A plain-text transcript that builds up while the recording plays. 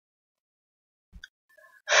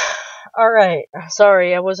Alright,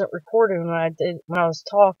 sorry, I wasn't recording when I was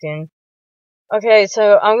talking. Okay,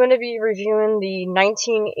 so I'm gonna be reviewing the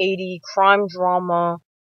 1980 crime drama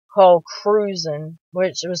called Cruisin',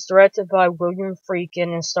 which was directed by William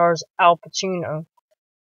Friedkin and stars Al Pacino.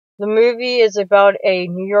 The movie is about a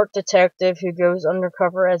New York detective who goes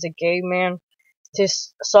undercover as a gay man to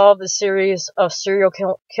solve a series of serial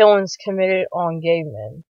killings committed on gay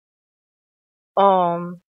men.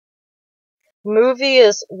 Um, movie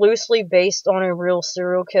is loosely based on a real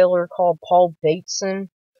serial killer called Paul Bateson,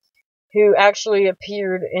 who actually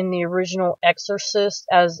appeared in the original Exorcist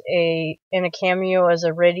in a cameo as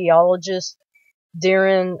a radiologist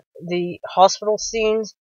during the hospital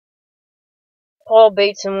scenes. Paul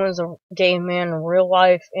Bateson was a gay man in real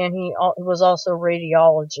life, and he was also a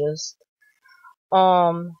radiologist.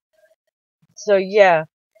 Um, so yeah.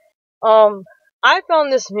 Um, I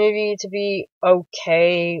found this movie to be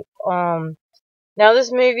okay. Now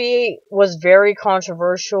this movie was very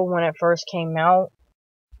controversial when it first came out,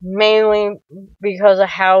 mainly because of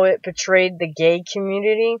how it portrayed the gay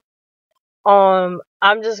community. I'm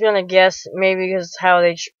just gonna guess maybe because how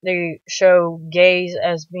they show gays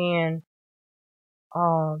as being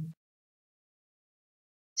um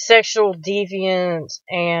sexual deviants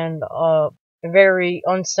and very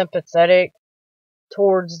unsympathetic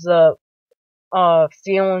towards the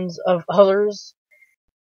feelings of others.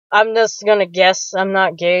 I'm just gonna guess. I'm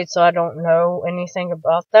not gay, so I don't know anything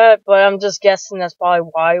about that, but I'm just guessing that's probably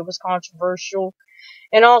why it was controversial.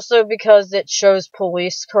 And also because it shows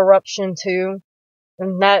police corruption too.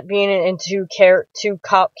 And that being in two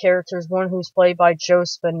cop characters, one who's played by Joe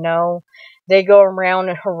Spinell. They go around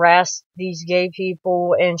and harass these gay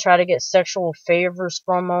people and try to get sexual favors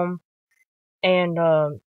from them. And,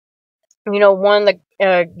 one of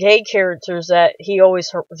the gay characters that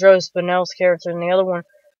Joe Spinell's character, and the other one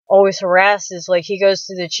always harasses, like, he goes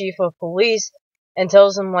to the chief of police and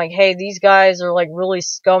tells him, like, hey, these guys are, like, really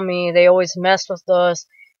scummy, they always mess with us,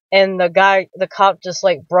 and the cop just,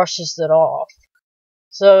 like, brushes it off.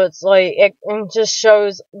 So it's, like, it just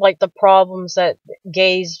shows, like, the problems that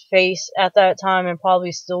gays face at that time and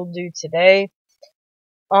probably still do today.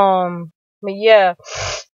 But yeah,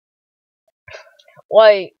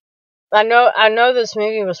 like, I know this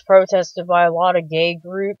movie was protested by a lot of gay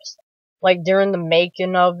groups, like during the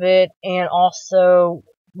making of it, and also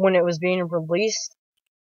when it was being released.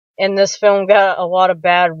 And this film got a lot of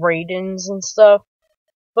bad ratings and stuff.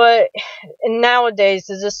 But nowadays,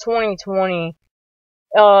 as it's 2020,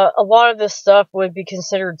 a lot of this stuff would be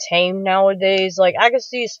considered tame nowadays. Like, I could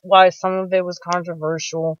see why some of it was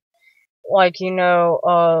controversial. Like,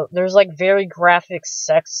 there's like very graphic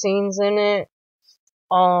sex scenes in it.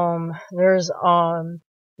 There's,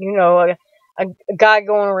 a guy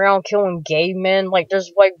going around killing gay men. Like,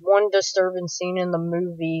 there's, like, one disturbing scene in the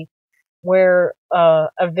movie where,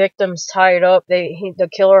 a victim's tied up. The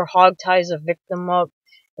killer hog ties a victim up,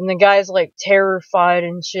 and the guy's, like, terrified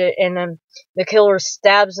and shit, and then the killer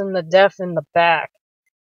stabs him to death in the back.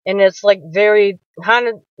 And it's, like, kind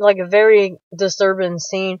of, like, a very disturbing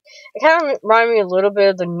scene. It kind of reminded me a little bit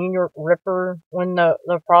of the New York Ripper, when the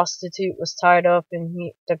prostitute was tied up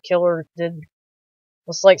and the killer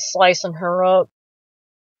was, like, slicing her up.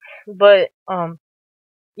 But,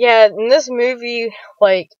 yeah, and this movie,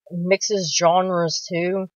 like, mixes genres,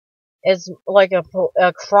 too. It's, like,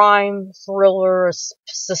 a crime thriller, a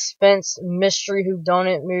suspense, mystery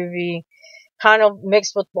whodunit movie, kind of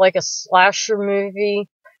mixed with, like, a slasher movie,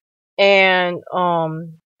 and,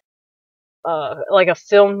 like a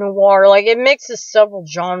film noir. Like, it mixes several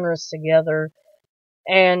genres together,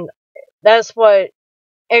 and that's what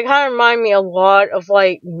it kind of reminded me a lot of,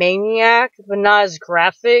 like, Maniac, but not as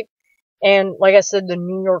graphic, and like I said, the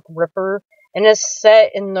New York Ripper, and it's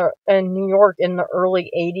set in New York in the early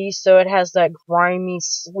 80s, so it has that grimy,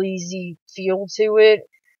 sleazy feel to it.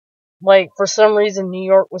 Like, for some reason, New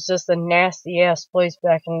York was just a nasty ass place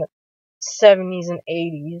back in the 70s and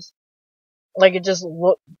 80s. Like, it just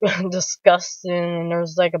looked disgusting, and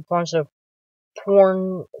there's, like, a bunch of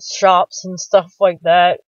porn shops and stuff like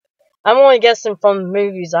that. I'm only guessing from the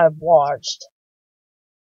movies I've watched.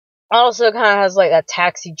 Also kind of has, like, that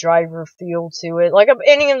Taxi Driver feel to it. Like,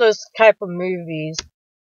 any of those type of movies,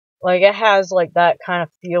 like, it has, like, that kind of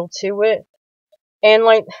feel to it. And,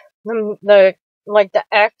 like, the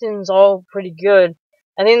acting's all pretty good.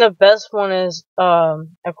 I think the best one is, of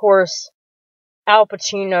course, Al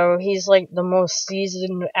Pacino. He's, like, the most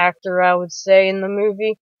seasoned actor, I would say, in the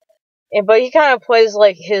movie. But he kind of plays,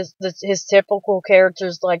 like, his typical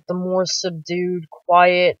characters, like, the more subdued,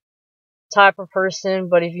 quiet type of person,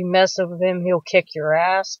 but if you mess with him, he'll kick your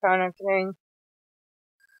ass, kind of thing.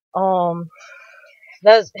 Um,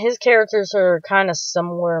 his characters are kind of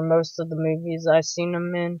similar in most of the movies I've seen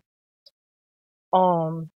him in.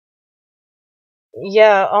 Um,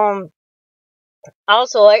 yeah, I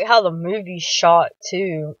also like how the movie's shot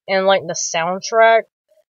too, and like the soundtrack.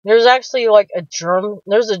 There's actually like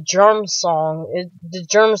there's a Germ song. The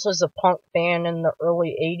Germs was a punk band in the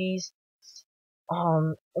early 80s.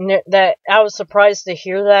 And that I was surprised to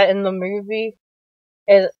hear that in the movie.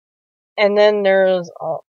 And then there's,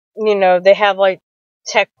 they have like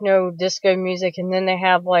techno disco music, and then they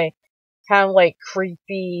have like kind of like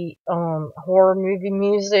creepy horror movie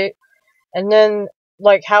music, and then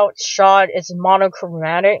like how it's shot, it's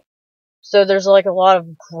monochromatic, so there's like a lot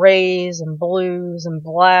of grays and blues and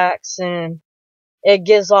blacks, and it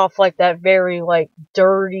gives off like that very like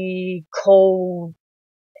dirty, cold,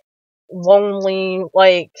 lonely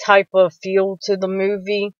like type of feel to the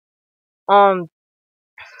movie. Um,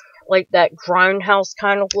 like that grindhouse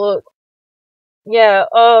kind of look. Yeah,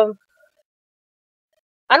 I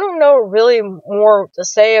don't know really more to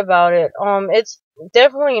say about it. It's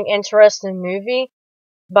definitely an interesting movie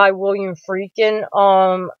by William Friedkin.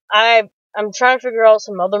 I'm trying to figure out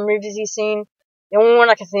some other movies he's seen. The only one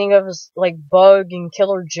I can think of is like Bug and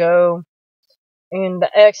Killer Joe and The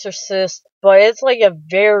Exorcist, but it's like a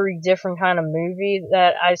very different kind of movie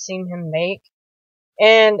that I've seen him make.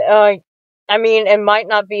 And I mean, it might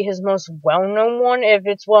not be his most well-known one. If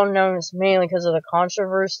it's well-known, it's mainly because of the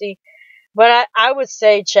controversy. But I would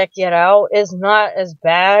say check it out. It's not as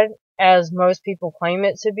bad as most people claim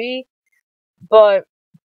it to be. But,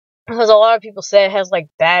 because a lot of people say it has, like,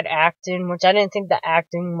 bad acting, which I didn't think the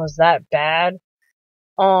acting was that bad.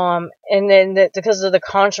 And then because of the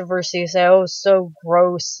controversy, say, oh, it's so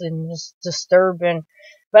gross and just disturbing.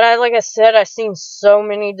 But like I said, I've seen so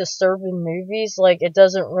many disturbing movies, like, it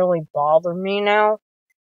doesn't really bother me now.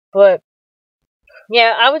 But,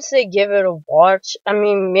 yeah, I would say give it a watch. I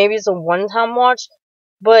mean, maybe it's a one-time watch,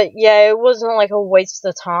 but yeah, it wasn't like a waste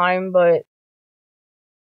of time. But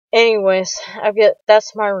anyways,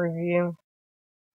 that's my review.